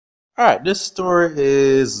All right, this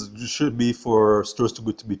story should be for stories too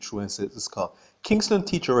good to be true, and it's called Kingston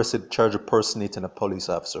teacher arrested charged of impersonating a police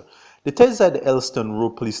officer. Detectives at the Elliston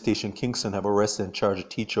Road Police Station, Kingston, have arrested and charged a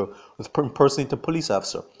teacher with impersonating a police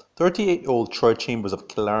officer. 38-year-old Troy Chambers of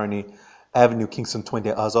Killarney Avenue, Kingston 20,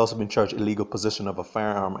 has also been charged illegal possession of a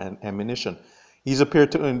firearm and ammunition. He's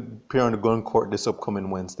appeared to appear on the gun court this upcoming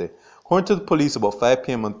Wednesday. According to the police, about 5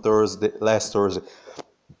 p.m. on last Thursday,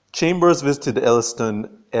 Chambers visited the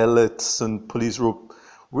Elliston Road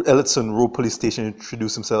Police Station and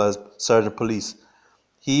introduced himself as Sergeant Police.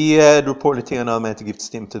 He had reportedly taken an automatic to give a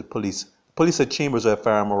statement to the police. The police said Chambers had a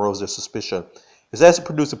firearm aroused their suspicion. He was asked to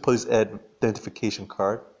produce a police identification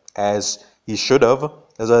card, as he should have,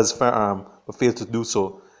 as well as a firearm, but failed to do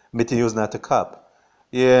so, admitting he was not a cop.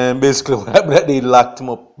 Yeah, and basically what happened that they locked him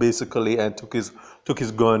up basically and took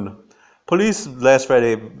his gun. Police last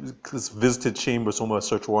Friday visited Chambers home with a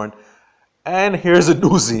search warrant, and here's a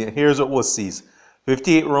doozy. Here's what was seized: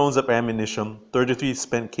 58 rounds of ammunition, 33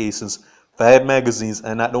 spent casings, 5 magazines,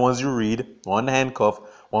 and not the ones you read, 1 handcuff,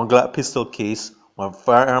 1 Glock pistol case, 1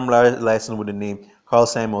 firearm license with the name Carl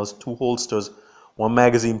Samuels, 2 holsters, 1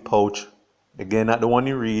 magazine pouch, again not the one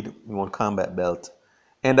you read, 1 combat belt.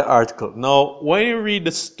 And the article. Now, when you read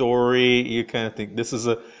the story, you kind of think this is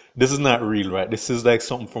not real, right? This is like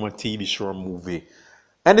something from a TV show or movie.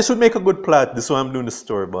 And this would make a good plot. This is why I'm doing the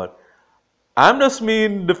story, but I'm just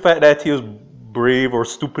mean the fact that he was brave or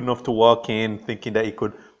stupid enough to walk in thinking that he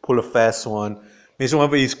could pull a fast one. Makes me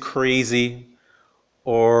wonder if he's crazy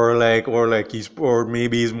or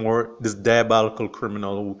maybe he's more this diabolical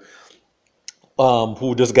criminal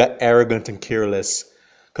who just got arrogant and careless.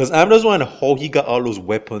 Cause I'm just wondering how he got all those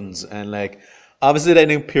weapons and like obviously that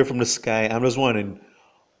didn't appear from the sky. I'm just wondering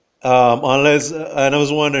and I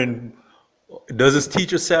was wondering, does his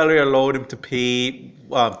teacher salary allow him to pay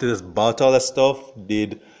to just buy all that stuff?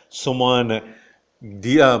 Did someone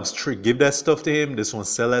give that stuff to him? Did someone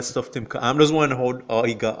sell that stuff to him? I'm just wondering how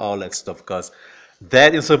he got all that stuff, because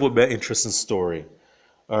that in itself would be an interesting story.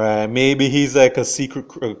 All right, maybe he's like a secret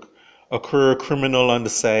a career criminal on the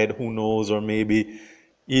side. Who knows? Or maybe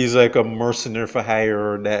he's like a mercenary for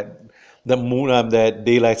hire that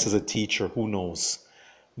daylights as a teacher. Who knows?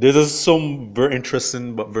 There's some very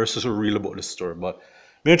interesting but versus real about this story. But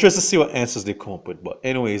I'm interested to see what answers they come up with. But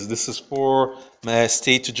anyways, this is for my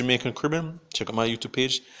Stay to Jamaican Caribbean. Check out my YouTube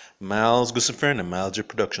page, Miles Gussenfern and Miles J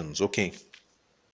Productions. Okay.